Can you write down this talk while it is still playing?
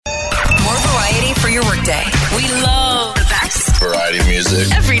weekday. We love the best variety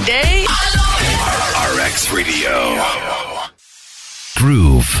music every day. RX Radio.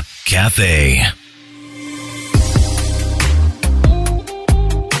 Groove Cafe.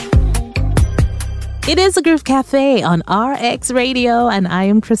 It is a Groove Cafe on RX Radio, and I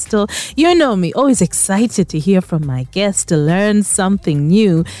am Crystal. You know me, always excited to hear from my guest, to learn something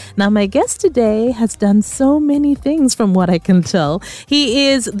new. Now, my guest today has done so many things from what I can tell. He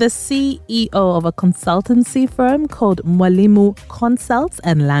is the CEO of a consultancy firm called Mwalimu Consults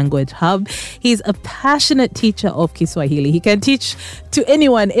and Language Hub. He's a passionate teacher of Kiswahili. He can teach to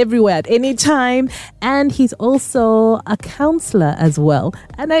anyone, everywhere, at any time. And he's also a counselor as well.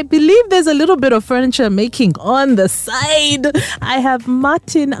 And I believe there's a little bit of furniture making on the side. I have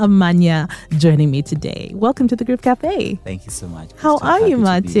Martin Amanya joining me today. Welcome to the Groove Cafe. Thank you so much. How are you,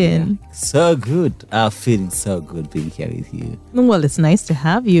 Martin? So good. I'm feeling so good being here with you. Well, it's nice to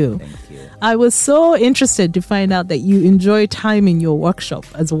have you. Thank you. I was so interested to find out that you enjoy time in your workshop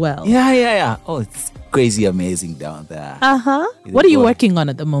as well. Yeah. Oh, it's crazy amazing down there. What are you working on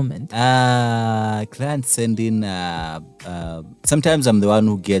at the moment? Clients send in, sometimes I'm the one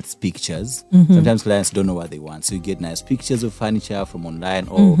who gets pictures. Sometimes clients don't know what they want. So you get nice pictures of furniture from online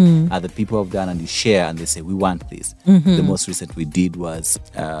or other people have done, and you share and they say, we want this. The most recent we did was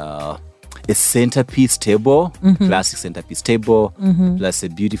a centerpiece table, classic centerpiece table, plus a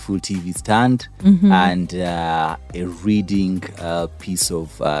beautiful TV stand and a reading piece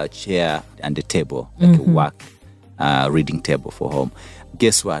of chair and a table, like a work reading table for home.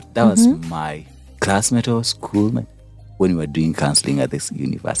 Guess what? That was my classmate or schoolmate when we were doing counseling at this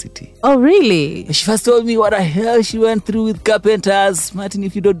university. Oh, really? She first told me what the hell she went through with carpenters. Martin,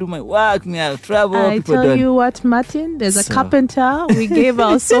 if you don't do my work, me, I'll travel. I tell you what, Martin, there's a carpenter we gave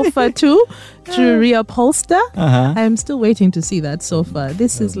our sofa to reupholster. I'm still waiting to see that sofa.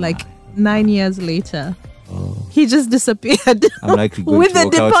 This is like 9 years later. He just disappeared I'm likely going with to a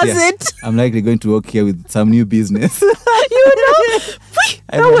walk out here. deposit. I'm likely going to work here with some new business.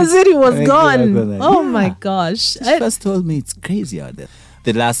 That was it. He was gone. Like, oh my gosh. She first told me it's crazy out there.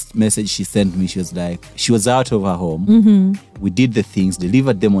 The last message she sent me, she was like, she was out of her home. We did the things,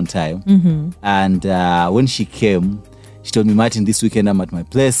 delivered them on time. And when she came, she told me, Martin, this weekend I'm at my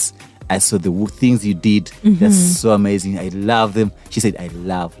place. I saw the things you did. They're so amazing. I love them. She said, I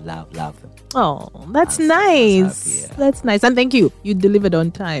love them. Oh, that's nice. That's nice. And thank you. You delivered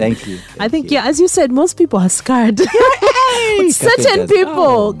on time. Thank you. I think, as you said, most people are scared. Certain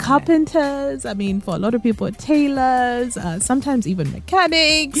people, carpenters, I mean, for a lot of people, tailors, sometimes even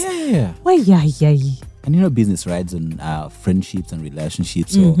mechanics. Yeah. Well, yeah. And you know, business rides on friendships and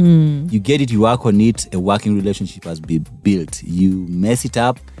relationships. So you get it, you work on it, a working relationship has been built. You mess it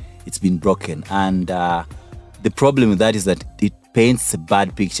up, it's been broken. And the problem with that is that it paints a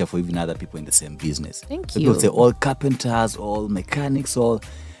bad picture for even other people in the same business. Thank you. you. People say all carpenters, all mechanics,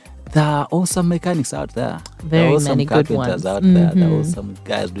 there are awesome mechanics out there. Very there are awesome many good carpenters ones. out there. There are awesome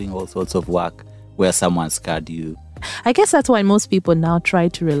guys doing all sorts of work where someone scarred you. I guess that's why most people now try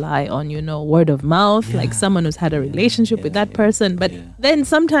to rely on, word of mouth, like someone who's had a relationship with that person. But then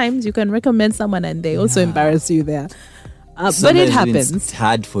sometimes you can recommend someone and they also embarrass you there. But it happens. It's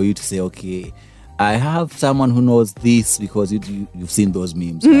hard for you to say, okay, I have someone who knows this because you've seen those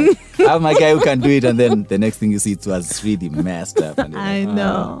memes. Right? I have my guy who can do it, and then the next thing you see, it was really messed up. And I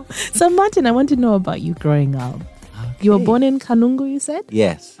know. So, Martin, I want to know about you growing up. Okay. You were born in Kanungu, you said?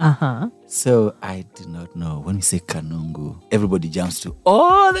 Yes. So, I did not know. When we say Kanungu, everybody jumps to,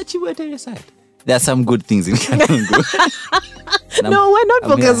 the Chiwetere side. There are some good things in Kanungu. No, we're not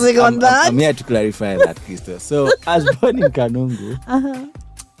focusing on that. I'm here to clarify that, Krista. So, I was born in Kanungu.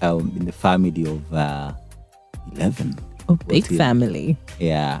 In the family of 11. Oh, big family.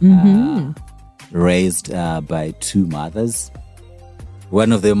 Yeah. Raised by two mothers.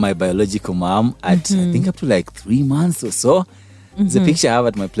 One of them, my biological mom, at I think up to like 3 months or so. There's a picture I have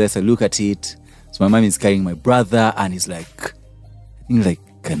at my place. I look at it. So my mom is carrying my brother, and he's like, I think like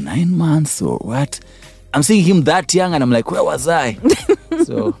 9 months or what. I'm seeing him that young, and I'm like, where was I?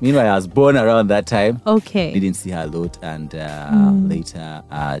 So, meanwhile, I was born around that time. Okay. Didn't see her a lot. And later,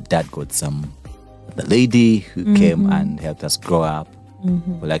 dad got the lady who came and helped us grow up.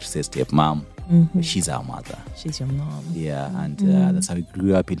 We like to say stepmom. She's our mother. She's your mom. Yeah, and that's how we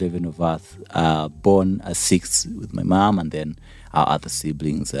grew up, 11 of us. Born as 6 with my mom, and then our other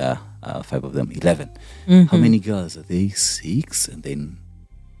siblings, 5 of them, 11. How many girls are they? 6, and then,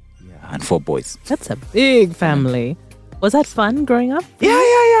 and 4 boys. That's a big family. Was that fun growing up? Yeah.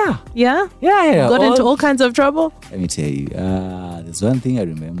 Yeah? Yeah. Got into all kinds of trouble? Let me tell you, there's one thing I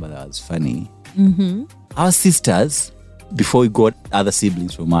remember that was funny. Our sisters, before we got other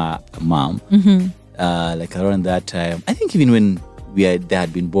siblings from our mom, like around that time. I think even when they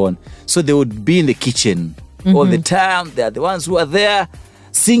had been born. So they would be in the kitchen all the time. They are the ones who are there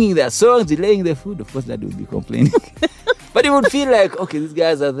singing their songs, delaying their food. Of course, Daddy would be complaining. But it would feel like, okay, these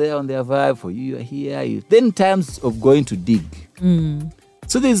guys are there on their vibe. For you, are here. Then times of going to dig.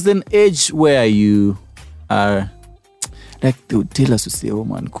 So there's an age where you are, like, they would tell us to stay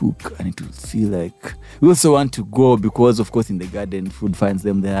home and cook. And it would feel like we also want to go because, of course, in the garden, food finds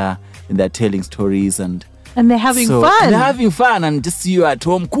them there and they're telling stories and they're having fun. And they're having fun and just you at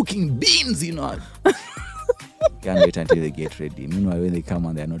home cooking beans, Can't wait until they get ready. Meanwhile, when they come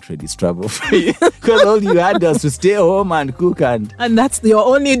and they're not ready, it's trouble for you. Because all you had was to stay home and cook and that's your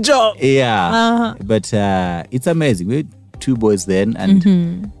only job. Yeah. But it's amazing. We had 2 boys then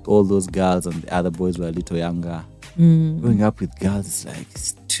and all those girls and the other boys were a little younger. Growing up with girls,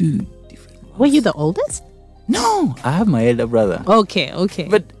 it's 2 different worlds. Were you the oldest? No, I have my elder brother. Okay.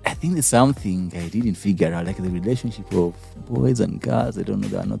 But I think there's something I didn't figure out, like the relationship of boys and girls. I don't know,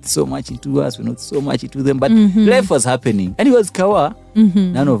 they are not so much into us, we're not so much into them. But life was happening. And it was Kawa.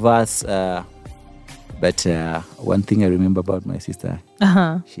 None of us. But one thing I remember about my sister,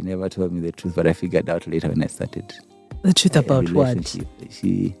 she never told me the truth, but I figured out later when I started. The truth about what?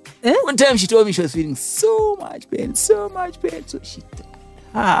 One time she told me she was feeling so much pain. So she tied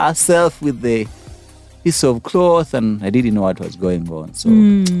herself with the piece of cloth and I didn't know what was going on. So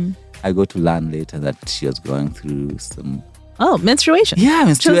I got to learn later that she was going through some... Oh, menstruation. Yeah,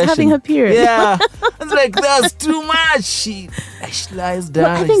 menstruation. She was having her period. Yeah. I was like, that's too much. She lies down.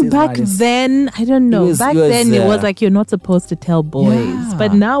 Well, I think back then, I don't know. It was like you're not supposed to tell boys. Yeah.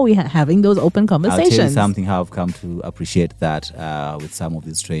 But now we are having those open conversations. I'll tell you something, how I've come to appreciate that with some of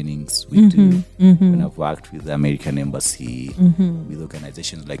these trainings we do. When I've worked with the American Embassy, with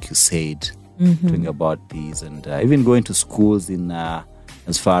organizations like you said, talking about these and even going to schools in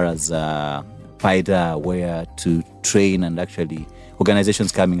as far as PIDA, where to train and actually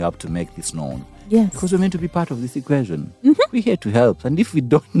organizations coming up to make this known. Yes. Because we're meant to be part of this equation. We're here to help. And if we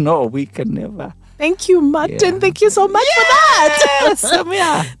don't know, we can never. Thank you, Martin. Yeah. Thank you so much for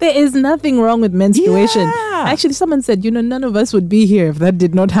that. There is nothing wrong with menstruation. Yeah. Actually, someone said, none of us would be here if that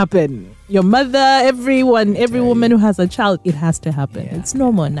did not happen. Your mother, everyone, every woman who has a child, it has to happen. Yeah. It's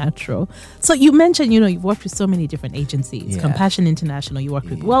normal and natural. So you mentioned, you've worked with so many different agencies. Yeah. Compassion International, you worked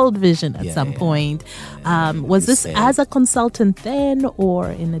with World Vision at some point. Was this as a consultant then or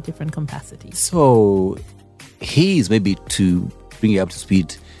in a different capacity? So he's maybe to bring you up to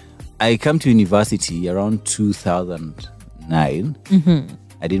speed. I came to university around 2009.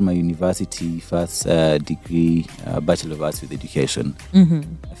 I did my university first degree, Bachelor of Arts with Education.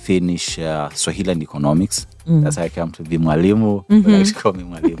 I finished Swahili and Economics. That's how I came to be Mwalimu. They like to call me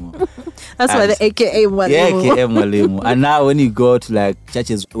Mwalimu. That's why the AKA Mwalimu. Yeah, AKA Mwalimu. And now when you go to like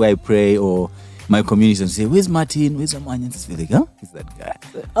churches where I pray or my community and say, where's Martin? Where's Amanya? It's like, huh? Who's that guy?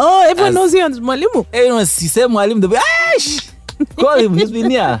 Oh, everyone knows you as Mwalimu. Everyone sees Mwalimu. They'll be, call him, he's been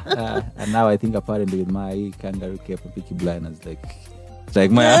here. And now I think apparently with my kangaroo cape and Peaky Blinders, it's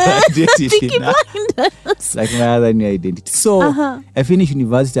like my other identity now. It's like my other new identity. So I finished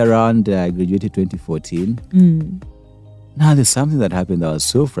university around, I graduated 2014. Now there's something that happened that was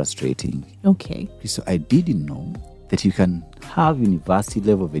so frustrating. Okay. So I didn't know that you can have university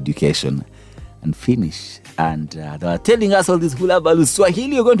level of education and finish. And they were telling us all this hula baloo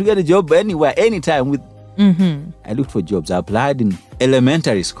Swahili, you're going to get a job anywhere, anytime with... I looked for jobs. I applied in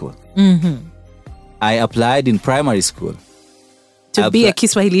elementary school. I applied in primary school. To be a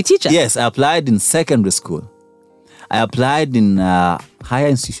Kiswahili teacher? Yes, I applied in secondary school. I applied in higher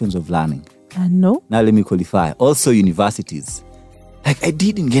institutions of learning. No. Now let me qualify. Also universities. Like I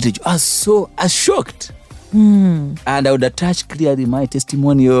didn't get a job. I was shocked. And I would attach clearly my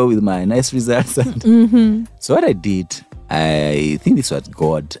testimonial with my nice results. So what I did... I think this was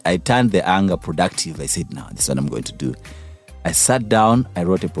God. I turned the anger productive. I said, no, this is what I'm going to do. I sat down, I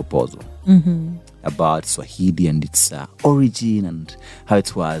wrote a proposal about Swahili and its origin and how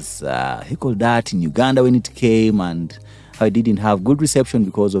it was heckled at in Uganda when it came and how it didn't have good reception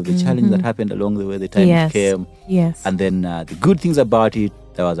because of the challenge that happened along the way the time it came. Yes. And then the good things about it,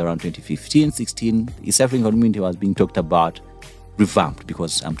 that was around 2015, 16. The East African community was being talked about, revamped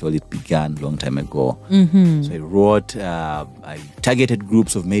because I'm told it began a long time ago. So I wrote, I targeted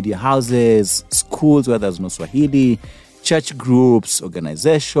groups of media houses, schools where there's no Swahili, church groups,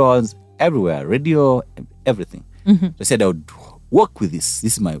 organizations, everywhere, radio, everything. So I said I would work with this.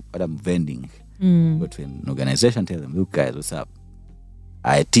 This is what I'm vending. Go to an organization, tell them, look guys, what's up?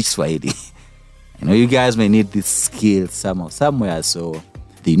 I teach Swahili. You guys may need this skill somewhere. So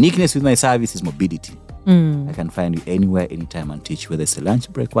the uniqueness with my service is mobility. I can find you anywhere, anytime and teach, whether it's a lunch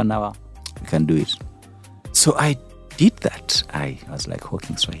break, 1 hour. You can do it. So I did that. I was like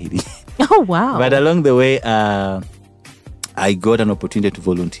hawking Swahili. Oh, wow. But along the way, I got an opportunity to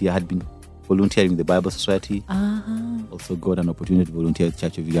volunteer. I had been volunteering in the Bible Society. Also got an opportunity to volunteer at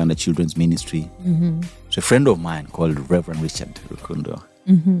Church of Uganda Children's Ministry. So a friend of mine called Reverend Richard Rukundo.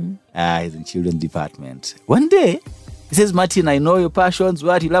 He's in children's department. One day, he says, Martin, I know your passions.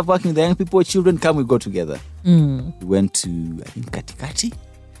 What? You love working with the young people, children. Come, we go together. We went to, I think, Katikati.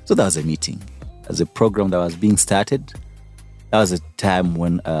 So that was a meeting. That was a program that was being started. That was a time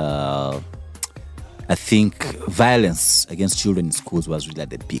when I think violence against children in schools was really at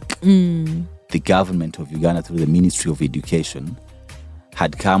the peak. The government of Uganda, through the Ministry of Education,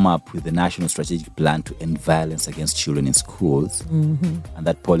 had come up with a national strategic plan to end violence against children in schools. And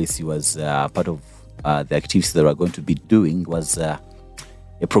that policy was part of the activities that we were going to be doing was a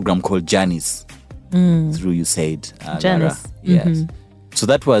program called Journeys through USAID. Journeys. Yes. So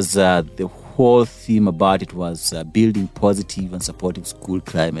that was the whole theme about it was building positive and supportive school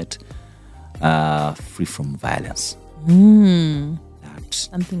climate free from violence.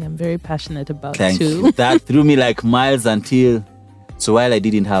 Something I'm very passionate about Thank too. you. That threw me like miles until... So while I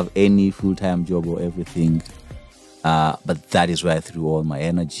didn't have any full-time job or everything, but that is where I threw all my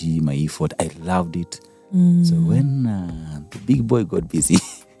energy, my effort. I loved it. So when the big boy got busy,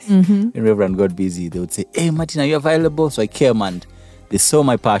 when Reverend got busy, they would say, hey, Martin, are you available? So I came and they saw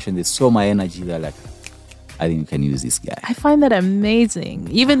my passion, they saw my energy. They're like, I think you can use this guy. I find that amazing.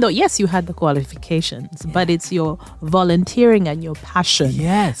 Even though, yes, you had the qualifications, but it's your volunteering and your passion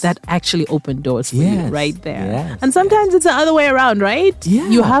that actually opened doors for you right there. And sometimes it's the other way around, right?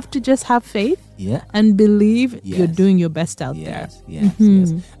 You have to just have faith and believe you're doing your best out there. Yes.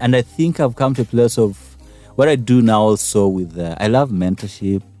 And I think I've come to a place of what I do now also with, I love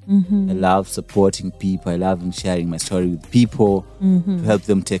mentorship. I love supporting people. I love sharing my story with people to help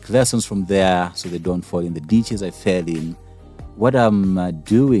them take lessons from there so they don't fall in the ditches I fell in. What I'm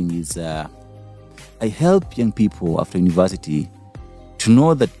doing is I help young people after university to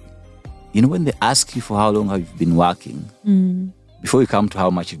know that, when they ask you for how long have you been working, before you come to how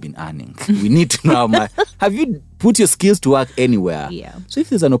much you've been earning, we need to know how much. Have you put your skills to work anywhere? So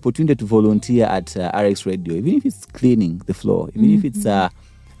if there's an opportunity to volunteer at RX Radio, even if it's cleaning the floor, even if it's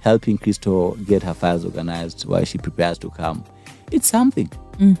helping Crystal get her files organized while she prepares to come, it's something.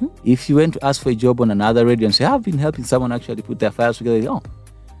 If you went to ask for a job on another radio and say, I've been helping someone actually put their files together,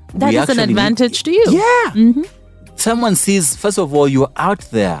 that is an advantage to you. Someone sees, first of all, you're out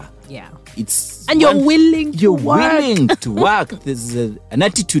there. And you're willing to work. willing to work. There's an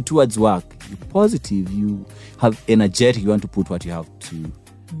attitude towards work. You're positive. You have energetic. You want to put what you have to,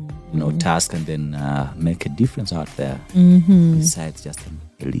 task and then make a difference out there. Besides just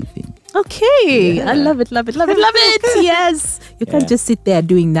a living. Okay. I love it. Yes. You can't just sit there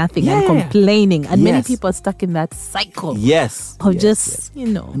doing nothing and complaining. And many people are stuck in that cycle. Of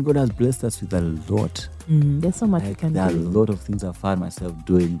And God has blessed us with a lot. There's so much you can There are a do. lot of things I found myself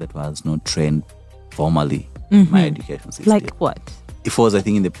doing that was not trained formally in my education system. Like what? If I was, I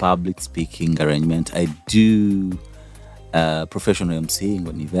think, in the public speaking arrangement, I do professional emceeing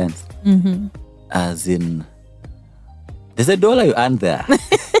on events. As in, there's $1 you earn there.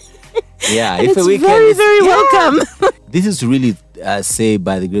 If It's a weekend very, is, very welcome. This is to really say,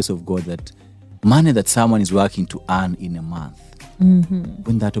 by the grace of God, that money that someone is working to earn in a month,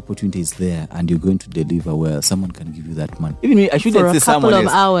 when that opportunity is there and you're going to deliver well, someone can give you that money. Even me, I shouldn't For say a someone couple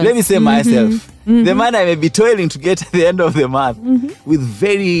else. of hours. Let me say myself. The money I may be toiling to get at the end of the month with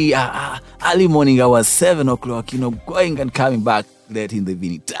very early morning hours, 7 o'clock, going and coming back late in the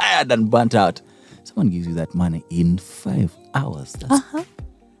evening, tired and burnt out. Someone gives you that money in 5 hours. That's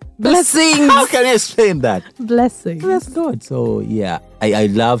Blessings. How can I explain that? Blessings. Bless God. So, I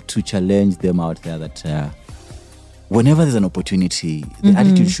love to challenge them out there that whenever there's an opportunity, the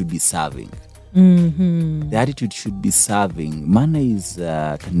attitude should be serving. The attitude should be serving. Money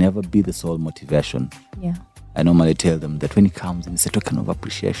can never be the sole motivation. I normally tell them that when it comes in, it's a token of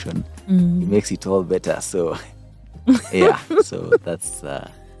appreciation. It makes it all better. So, so that's...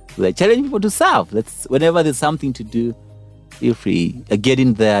 I challenge people to serve. Whenever there's something to do, feel free. Get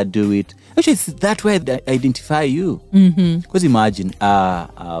in there, do it. Actually, it's that way that I identify you. Because imagine,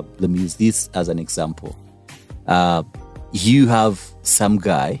 let me use this as an example. You have some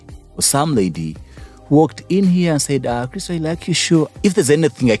guy or some lady who walked in here and said, Chris, I like your show. If there's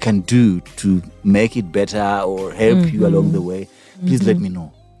anything I can do to make it better or help you along the way, please let me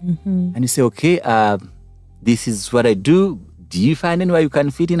know. And you say, okay, this is what I do. Do you find anywhere you can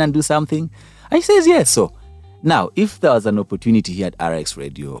fit in and do something? And he says, yes. So now, if there was an opportunity here at RX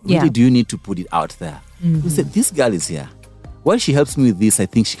Radio, really do you need to put it out there? You say, this girl is here. while she helps me with this, I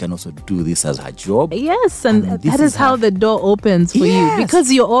think she can also do this as her job. Yes, and this that is is how how- the door opens for you Yes.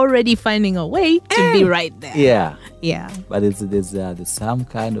 because you're already finding a way to be right there. Yeah. Yeah. But there's some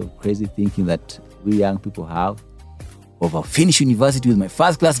kind of crazy thinking that we young people have of I'll finish university with my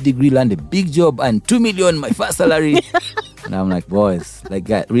first class degree, land a big job, and 2 million my first salary. And I'm like, boys, like,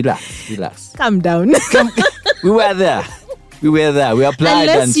 guys, relax. Calm down. We were there. We applied.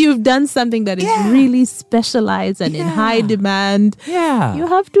 Unless and you've done something that is really specialized and in high demand, yeah. you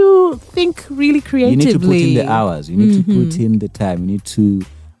have to think really You creatively. need to put in the hours. You need to put in the time. You need to,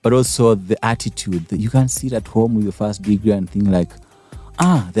 but also the attitude that you can't sit at home with your first degree and think like,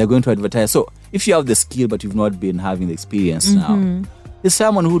 they're going to advertise. So if you have the skill but you've not been having the experience now, there's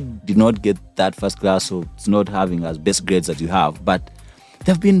someone who did not get that first class or is not having as best grades as you have, but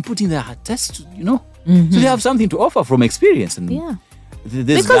they've been putting their test, so they have something to offer from experience. And Yeah. there's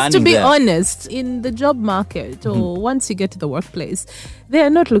Because to learning be there. honest, in the job market or once you get to the workplace, they are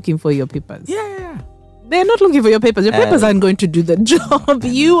not looking for your papers. Yeah. They're not looking for your papers. Your papers aren't going to do the job.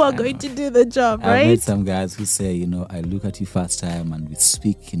 You are going to do the job, I've right? met some guys who say, I look at you first time and we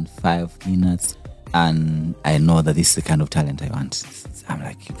speak in 5 minutes and I know that this is the kind of talent I want. I'm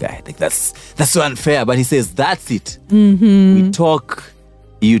like, you guys, like that's so unfair. But he says, that's it. We talk,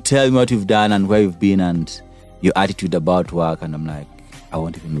 you tell me what you've done and where you've been and your attitude about work. And I'm like, I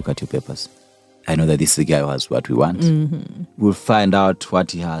won't even look at your papers. I know that this is the guy who has what we want. We'll find out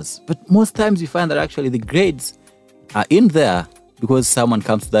what he has. But most times you find that actually the grades are in there because someone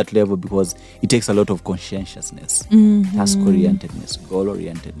comes to that level because it takes a lot of conscientiousness, task-orientedness,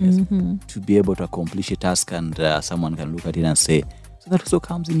 goal-orientedness to be able to accomplish a task and someone can look at it and say, so that also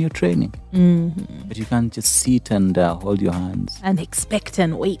comes in your training. But you can't just sit and hold your hands. And expect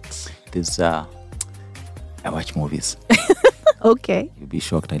and wait. There's, I watch movies. Okay. You'll be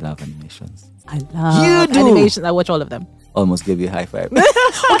shocked I love animations. I love You do. animation. I watch all of them. Almost gave you a high five.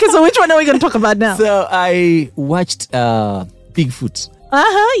 Okay, so which one are we going to talk about now? So I watched Bigfoot.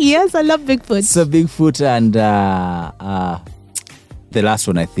 Yes, I love Bigfoot. So Bigfoot and the last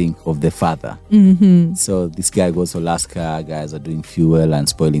one, I think, of the father. So this guy goes to Alaska. Guys are doing fuel and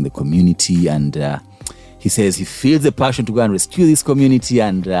spoiling the community. And he says he feels the passion to go and rescue this community.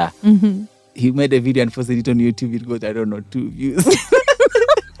 And he made a video and posted it on YouTube. It got, 2 views.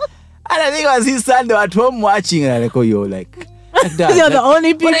 And I think it was his son. They were at home watching. And I'm like, oh, you're like that. You're the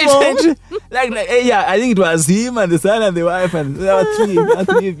only What are you people. trying to- yeah, I think it was him and the son and the wife. And there were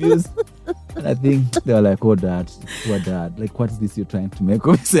 3 views. And I think they were like, oh, dad, poor dad. Like, what is this you're trying to make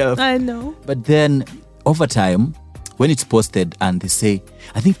of yourself? I know. But then over time, when it's posted and they say,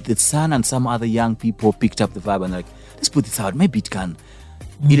 I think the son and some other young people picked up the vibe and they're like, let's put this out. Maybe it can.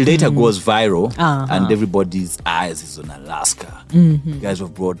 It later goes viral and everybody's eyes is on Alaska. You guys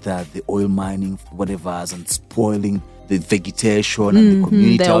have brought that, the oil mining, whatever, and spoiling the vegetation and the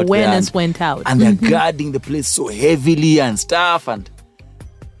community The out there. awareness And- went out. And they're guarding the place so heavily and stuff. And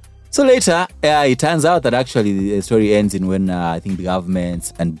so later, it turns out that actually the story ends in when I think the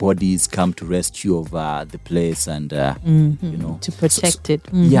governments and bodies come to rescue of the place and, To protect it.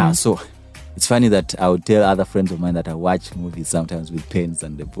 Yeah, so it's funny that I would tell other friends of mine that I watch movies sometimes with pens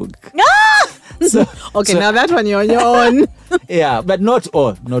and the book. So, Okay, so- now that one you're on your own. yeah, but not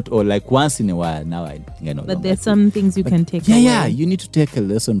all. Like once in a while. Now I know. But there's some things you can take Yeah, away. yeah. You need to take a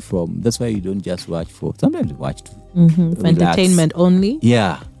lesson from. That's why you don't just watch for. Sometimes you watch to For entertainment only.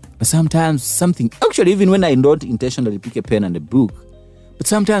 Yeah, but sometimes something. Actually, even when I don't intentionally pick a pen and a book, but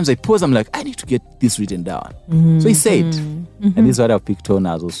sometimes I pause. I'm like, I need to get this written down. So he said, and this is what I've picked on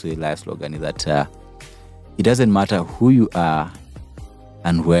as also a life slogan: is that it doesn't matter who you are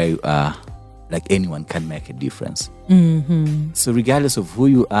and where you are. Like anyone can make a difference. So regardless of who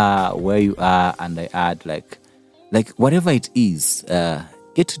you are, where you are, and I add like whatever it is,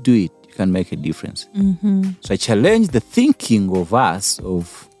 get to do it. You can make a difference. So I challenge the thinking of us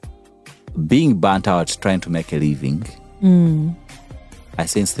of being burnt out trying to make a living. I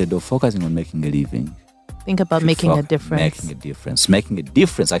say instead of focusing on making a living, Think about making a difference. Making a difference. Making a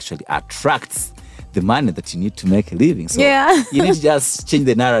difference actually attracts the money that you need to make a living. So Yeah. you need to just change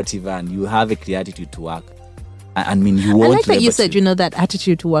the narrative and you have a clear attitude to work. I mean, you I won't like that you labor said, to- that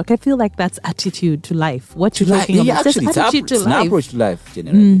attitude to work. I feel like that's attitude to life. What you're Like, talking yeah, about. It's actually, attitude to it's an life. approach to life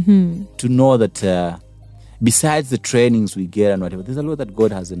generally. To know that besides the trainings we get and whatever, there's a lot that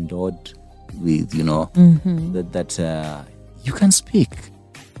God has endowed with, that you can speak,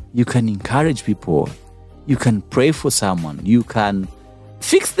 you can encourage people, you can pray for someone, you can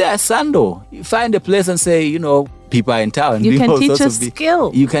fix their sandal, you find a place and say, people are in town. You doing can all teach sorts a of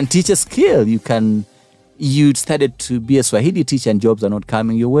skill. You can teach a skill. You started to be a Swahili teacher and jobs are not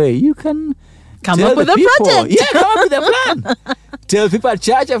coming your way. You can Come Tell up with the a people. project. Yeah, come up with a plan. Tell people at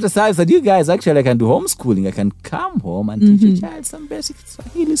church after service that you guys, actually, I can do homeschooling. I can come home and teach your child some basic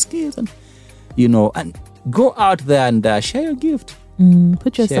Swahili skills and, and go out there and share your gift.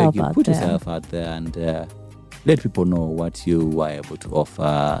 Put yourself out Put there. yourself out there and let people know what you are able to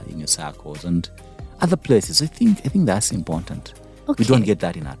offer in your circles and other places. I think that's important. We don't get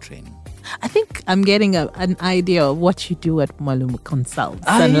that in our training. I think I'm getting an idea of what you do at Mwalumu Consults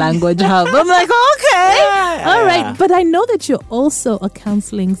and Language Hub. I'm like, okay, all right. But I know that you're also a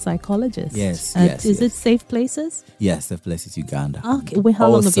counseling psychologist. Yes, Is it Safe Places? Yes, Safe Places Uganda. Okay. Well, how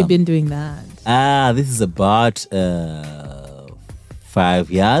long have you been doing that? This is about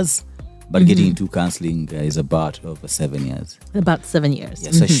 5 years. But getting into counseling is about over 7 years. About 7 years.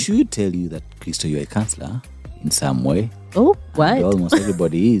 Yes, I should tell you that, Christo, you're a counselor in some way. Oh, what? And almost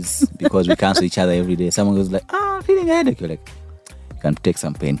everybody is, because we counsel each other every day. Someone goes like, I'm feeling a headache. You're like, you can take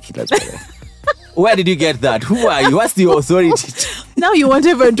some painkillers. Where did you get that? Who are you? What's the authority? Now you want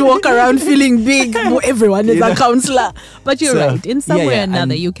everyone to walk around feeling big. Everyone is a counselor. But you're right. In some way or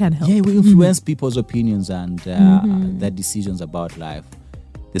another, you can help. Yeah, we influence people's opinions and their decisions about life.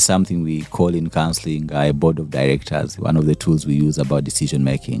 There's something we call in counseling a board of directors, one of the tools we use about decision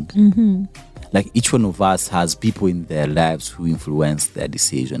making. Like each one of us has people in their lives who influence their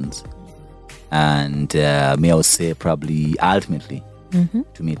decisions. And may I say probably ultimately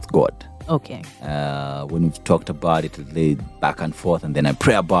to meet God. Okay. When we've talked about it, lay back and forth, and then I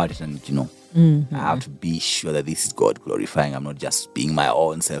pray about it, and I have to be sure that this is God glorifying. I'm not just being my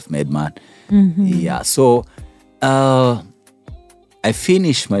own self-made man. Yeah. So I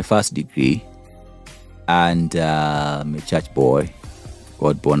finished my first degree, and I'm a church boy,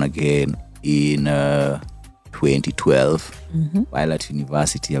 got born again in 2012. While at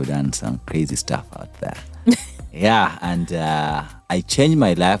university, I've done some crazy stuff out there. Yeah, and I changed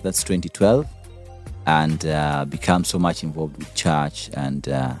my life. That's 2012, and become so much involved with church and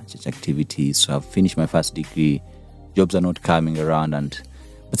church activities. So I've finished my first degree. Jobs are not coming around,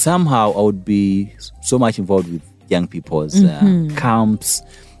 but somehow I would be so much involved with young people's camps,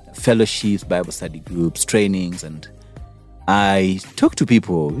 fellowships, Bible study groups, trainings, and I talk to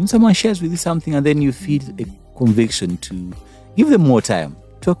people. When someone shares with you something, and then you feel a conviction to give them more time,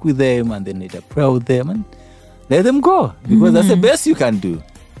 talk with them, and then later pray with them and let them go, because that's the best you can do.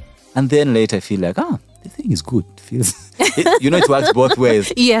 And then later I feel like, the thing is good. It feels, it works both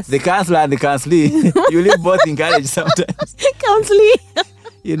ways. Yes. The counselor and the counselee, you live both encouraged sometimes. Counseling.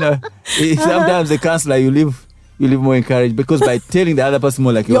 Sometimes the counselor, you live more encouraged, because by telling the other person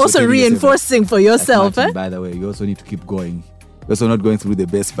more, like you're also reinforcing for yourself. Martin, by the way, you also need to keep going. You're also not going through the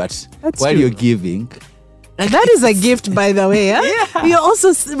best, but while true. you're giving. That is a gift, by the way. Yeah. You're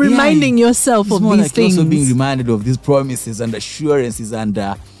also reminding yourself of these things. You're also being reminded of these promises and assurances, and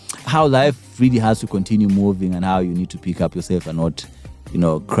how life really has to continue moving, and how you need to pick up yourself and not,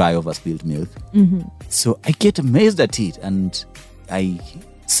 cry over spilled milk. So I get amazed at it, and I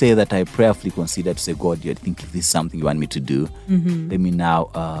say that I prayerfully consider to say, God, I think if this is something you want me to do, let me now,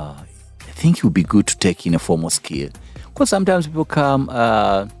 I think it would be good to take in a formal skill. Because sometimes people come,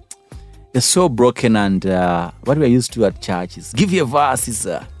 they're so broken, and what we're used to at church is give you a verse,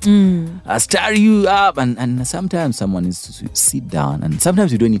 stir you up, and sometimes someone needs to sit down, and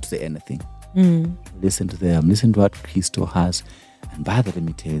sometimes you don't need to say anything. Listen to them, listen to what Christo has, and by the way, let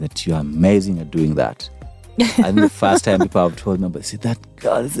me tell you that you are amazing at doing that. I think the first time people have told me, but see, that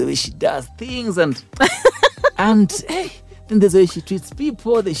girl is the way she does things, and hey, then there's the way she treats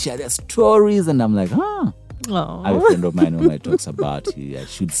people, they share their stories, and I'm like, Aww. I have a friend of mine who talks about, I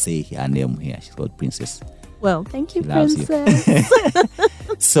should say her name here, she's called Princess. Well, thank you, She loves you. Princess.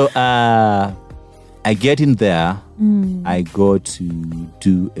 So I get in there, I go to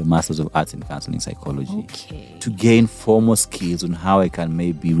do a Master's of Arts in Counseling Psychology to gain formal skills on how I can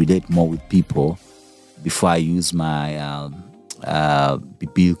maybe relate more with people before I use my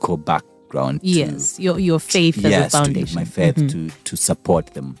biblical background. Yes, your faith as a foundation. My faith to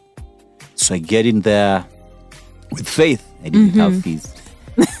support them. So I get in there with faith. I didn't have fees.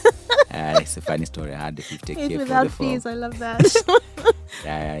 It's a funny story. I had the 50K Faith for without the form. fees, I love that.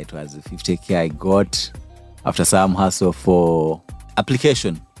 Yeah, it was the 50K I got after some hustle for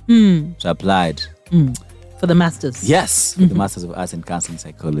application. So I applied. For the masters. Yes, for the Masters of Arts in Counseling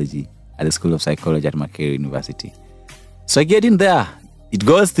Psychology at the School of Psychology at Makerere University. So I get in there. It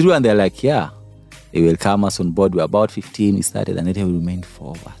goes through, and they're like, yeah, they will come us on board. We're about 15. We started, and then we remained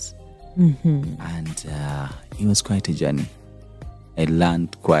 4 of us. And it was quite a journey. I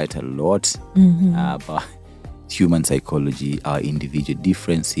learned quite a lot about human psychology, our individual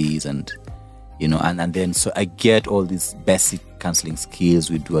differences, and and then so I get all these basic counseling skills.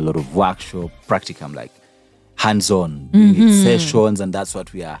 We do a lot of workshop, practicum, like hands-on sessions, and that's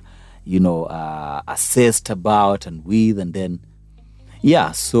what we are, assessed about and with, and then,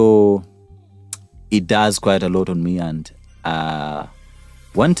 so it does quite a lot on me. And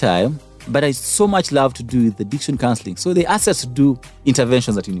one time, but I so much love to do the addiction counseling. So they asked us to do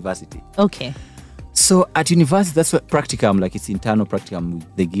interventions at university. Okay. So at university, that's what practicum, like it's internal practicum.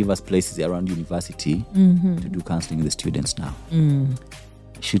 They give us places around university to do counseling with the students now.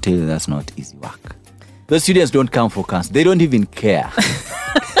 I should tell you that's not easy work. Those students don't come for counseling. They don't even care.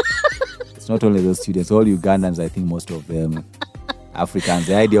 It's not only those students, all Ugandans, I think most of them, Africans,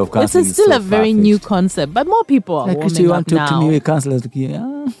 the idea of counseling It's still is so a very far-fetched. new concept, but more people are Like, warming Christy, you want up to talk now. to me with counselors?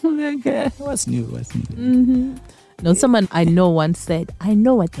 What's new? No, someone I know once said, I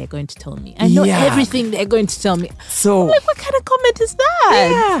know what they're going to tell me. I know Yeah. everything they're going to tell me. So, Like, what kind of comment is that?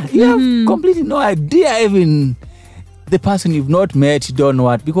 yeah, you have completely no idea even the person you've not met, you don't know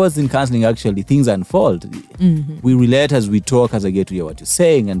what, because in counseling, actually, things unfold. We relate as we talk, as I get to hear what you're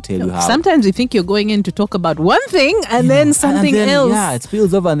saying and tell you how. Sometimes you think you're going in to talk about one thing and then something and then, else. Yeah, it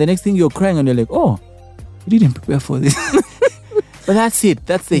spills over, and the next thing you're crying, and you're like, oh, you didn't prepare for this. But that's it.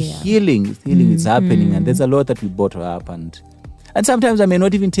 That's the healing. Healing is happening, and there's a lot that we bottle up, and sometimes I may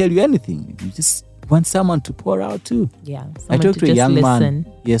not even tell you anything. You just want someone to pour out too. Yeah. I talked to a just young man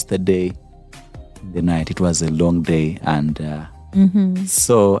listen. yesterday, the night. It was a long day, and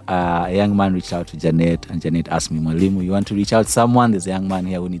so a young man reached out to Janet, and Janet asked me, Mwalimu, you want to reach out to someone? There's a young man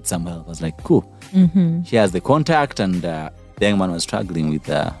here who needs some help. I was like, cool. She has the contact, and the young man was struggling with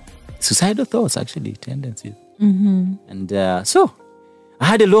suicidal thoughts, actually, tendencies. And so I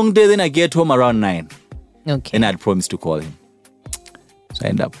had a long day. Then I get home around 9. Okay. And I'd promised to call him. So I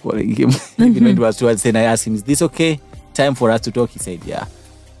ended up calling him. Even when it was towards 10, I asked him, is this okay? Time for us to talk? He said, yeah.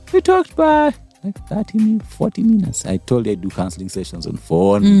 We talked by like 30 minutes, 40 minutes. I told you I do counseling sessions on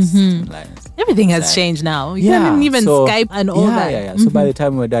phone. Lines. Everything has Like, changed now. You can't even so- Skype and all that. Yeah. So by the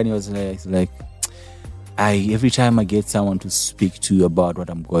time we were done, he was like, every time I get someone to speak to about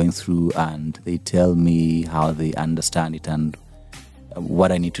what I'm going through, and they tell me how they understand it and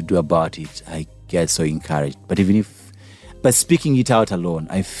what I need to do about it, I get so encouraged. But speaking it out alone,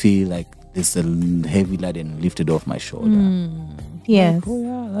 I feel like there's a heavy laden lifted off my shoulder. Yes. Oh,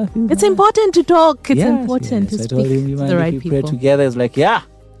 yeah, I feel It's bad. important to talk. It's Yes, important yes. to I told speak him, "You to mind the if right we people. pray together?" It's like, yeah.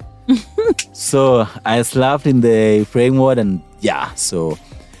 So I slapped in the praying word, and so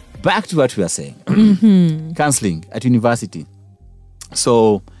back to what we were saying. Counseling at university.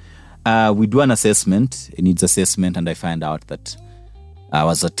 So we do an assessment, a needs assessment, and I find out that I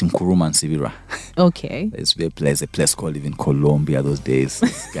was at Nkuruma and Sibira. Okay. There's a place called even Colombia those days.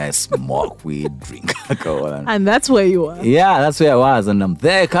 These guys smoke weed, drink alcohol. And that's where you are. Yeah, that's where I was. And I'm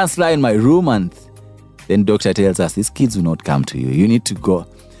there, counselor in my room, and then doctor tells us, these kids will not come to you. You need to go.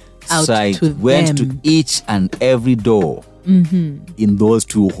 Out So I to went them. to each and every door in those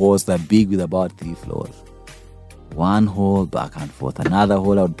 2 halls that are big with about 3 floors. One hall, back and forth. Another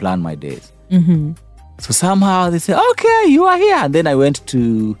hall, I would plan my days. So somehow they say, okay, you are here. And then I went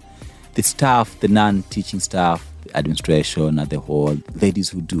to the staff, the non-teaching staff, the administration at the hall, ladies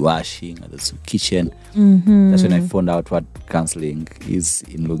who do washing, others who kitchen. That's when I found out what counseling is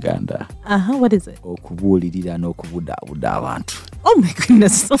in Luganda. What is it? Okubulirira n'okubudabuda abantu. Oh my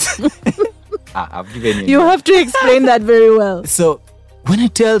goodness. I've given You have to explain that very well. So when I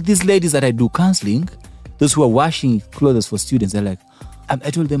tell these ladies that I do counseling, those who are washing clothes for students, they're like, I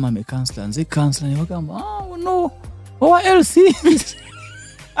told them I'm a counselor. And they counselor, and they go, oh no, what else? I'm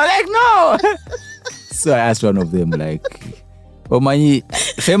like, no. So I asked one of them, like,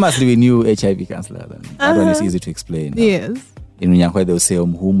 famously we knew HIV counselor. That one is easy to explain. Yes. In Unyankwa, they'll say,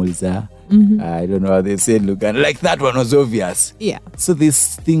 Umhumuliza. I don't know how they say, look, and like that one was obvious. Yeah. So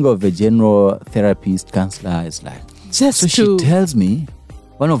this thing of a general therapist, counselor is like, Just so she tells me,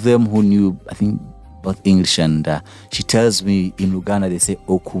 one of them who knew, I think, both English, and she tells me in Uganda they say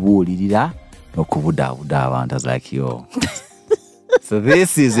okubulirira n'okubudabuda, and I was like, yo. So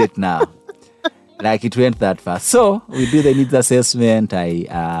this is it now. Like it went that far. So we do the needs assessment. I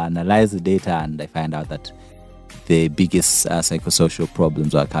analyze the data, and I find out that the biggest psychosocial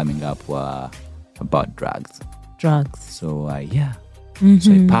problems were coming up were about drugs. So so I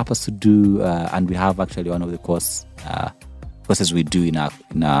purpose to do, and we have actually one of the courses we do in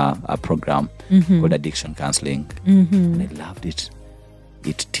our program called addiction counseling. And I loved it.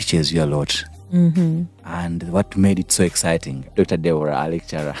 It teaches you a lot. And what made it so exciting, Dr. Deborah, our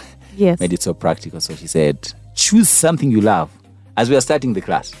lecturer, Yes. made it so practical. So she said, choose something you love. As we are starting the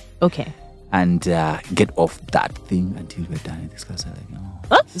class, Okay. and get off that thing until we're done with this class. I'm like, no.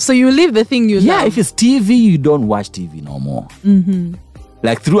 Huh? So you leave the thing you Yeah, love. if it's TV, you don't watch TV no more. Mm-hmm.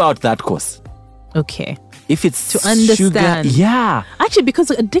 Like throughout that course. Okay. If it's To understand. sugar, yeah. Actually, because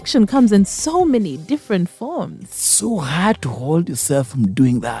addiction comes in so many different forms. So hard to hold yourself from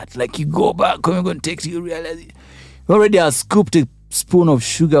doing that. Like you go back, when you're going to take, you realize you already have scooped a spoon of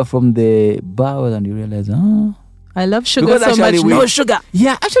sugar from the bowl and you realize, I love sugar Because so much. actually No sugar.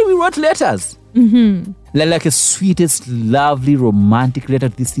 Yeah, actually we wrote letters. Mm-hmm. Like a sweetest, lovely, romantic letter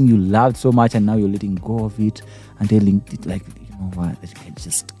to this thing you loved so much and now you're letting go of it and telling it like, you know what, I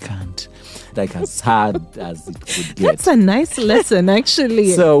just can't. Like as hard as it could get. That's a nice lesson,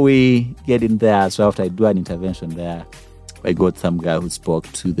 actually. So we get in there. So after I do an intervention there, I got some guy who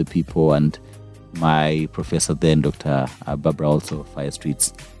spoke to the people and my professor then, Dr. Barbara, also Fire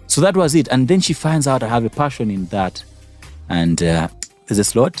Streets. So that was it. And then she finds out I have a passion in that. And there's a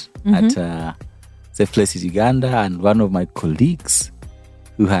slot at Safe Places Uganda. And one of my colleagues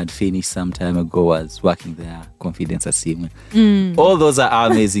who had finished some time ago was working there, Confidence Asimwe. All those are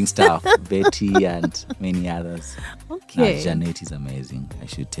amazing stuff. Betty and many others. Okay. Now, Janet is amazing. I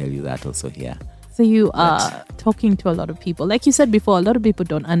should tell you that also here. So you are talking to a lot of people. Like you said before, a lot of people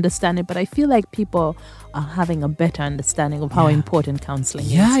don't understand it, but I feel like people are having a better understanding of how important counseling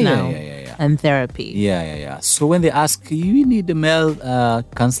is now and therapy. Yeah. So when they ask, you need a male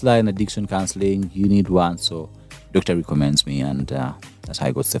counselor in addiction counseling, you need one. So doctor recommends me and that's how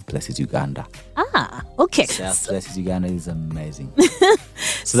I got Safe Places Uganda. Ah, okay. Safe Places Uganda is amazing.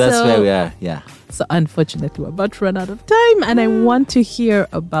 So that's where we are, yeah. So unfortunately, we're about to run out of time and I want to hear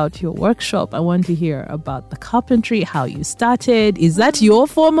about your workshop. I want to hear about the carpentry, how you started. Is that your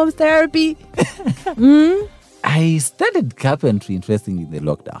form of therapy? I started carpentry, interestingly, in the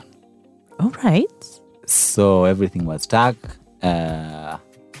lockdown. All right. So everything was stuck,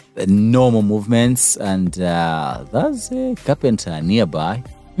 normal movements, and there's a carpenter nearby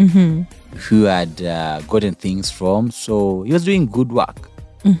who had gotten things from, so he was doing good work.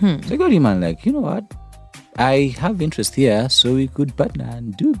 So I got him and like, you know what? I have interest here, so we could partner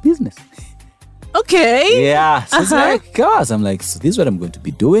and do business. Okay. Yeah. So it's like, gosh, I'm like, so this is what I'm going to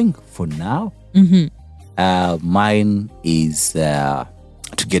be doing for now. Mine is to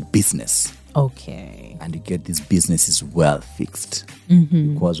get business. Okay. And to get these businesses well fixed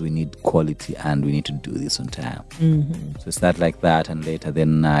because we need quality and we need to do this on time. So it's not like that. And later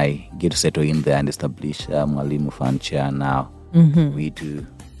then I get to settle in there and establish Mwalimu Furniture now. We do.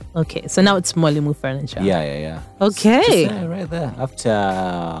 Okay, so now it's Mwalimu Furniture. Yeah. Okay. Just, right there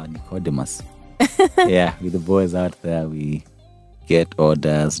after Nicodemus. Yeah, with the boys out there, we get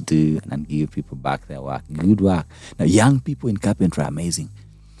orders, do, and give people back their work. Good work. Now, young people in carpentry are amazing.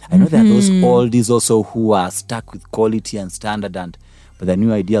 I know there are those oldies also who are stuck with quality and standard, but the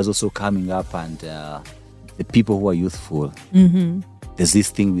new ideas also coming up, and the people who are youthful. There's this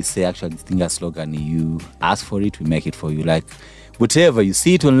thing we say, actually, this thing, a slogan, you ask for it, we make it for you. Like, whatever, you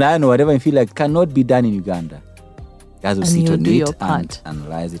see it online or whatever you feel like cannot be done in Uganda. Guys will sit on it and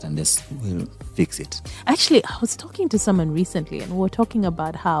analyze it and just will fix it. Actually, I was talking to someone recently and we were talking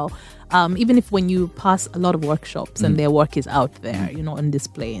about how even if when you pass a lot of workshops and their work is out there, on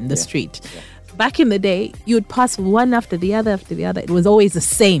display in the street, back in the day, you would pass one after the other. It was always the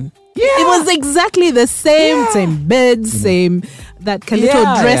same. Yeah. It was exactly the same bed, same that little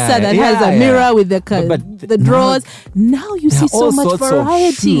dresser that has a mirror with the drawers. Now you see so much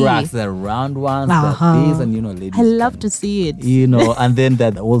variety. Shoe racks, the round ones, these, and ladies. I love to see it. And then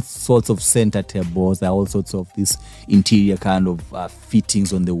there are all sorts of center tables. There are all sorts of this interior kind of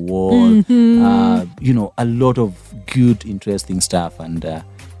fittings on the wall. A lot of good, interesting stuff, and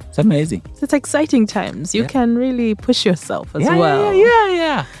it's amazing. So it's exciting times. You can really push yourself as well.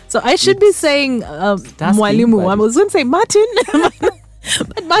 Yeah. So I should be saying Mwalimu. I was going to say Martin.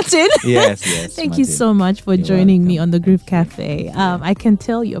 But Martin, yes. Thank you so much for joining me on the Groove Cafe. I can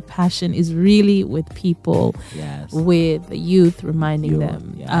tell your passion is really with people, with the youth, reminding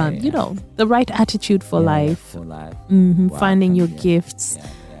them, the right attitude for life. Finding your gifts.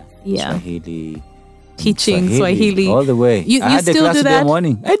 Swahili. Teaching Swahili all the way. You I had still a class do today that?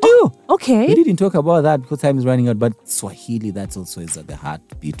 morning. I do. Okay. We didn't talk about that because time is running out. But Swahili, that's also is at the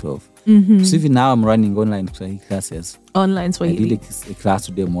heartbeat of. So even now, I'm running online Swahili classes. Online Swahili. I did a class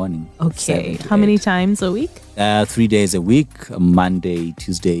today morning. Okay. How many times a week? 3 days a week: Monday,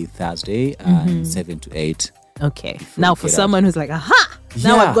 Tuesday, Thursday, and 7 to 8. Okay. Now, for someone who's like, aha!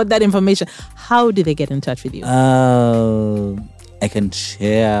 Now I've got that information. How do they get in touch with you? I can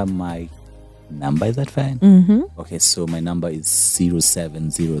share my number. Is that fine? Okay, so my number is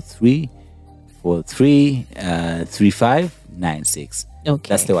 0703 43 3596. Okay.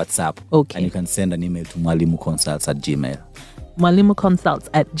 That's the WhatsApp. Okay. And you can send an email to mwalimuconsults@gmail.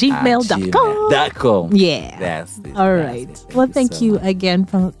 mwalimuconsults@gmail.com. Yeah. That's it. All That's right. it. Well, thank so you much. again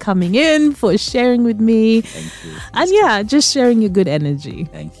for coming in, for sharing with me. Thank you. And yeah, just sharing your good energy.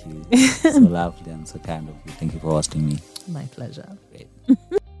 Thank you. So lovely and so kind of you. Thank you for hosting me. My pleasure. Great.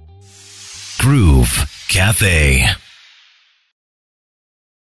 Groove Cafe.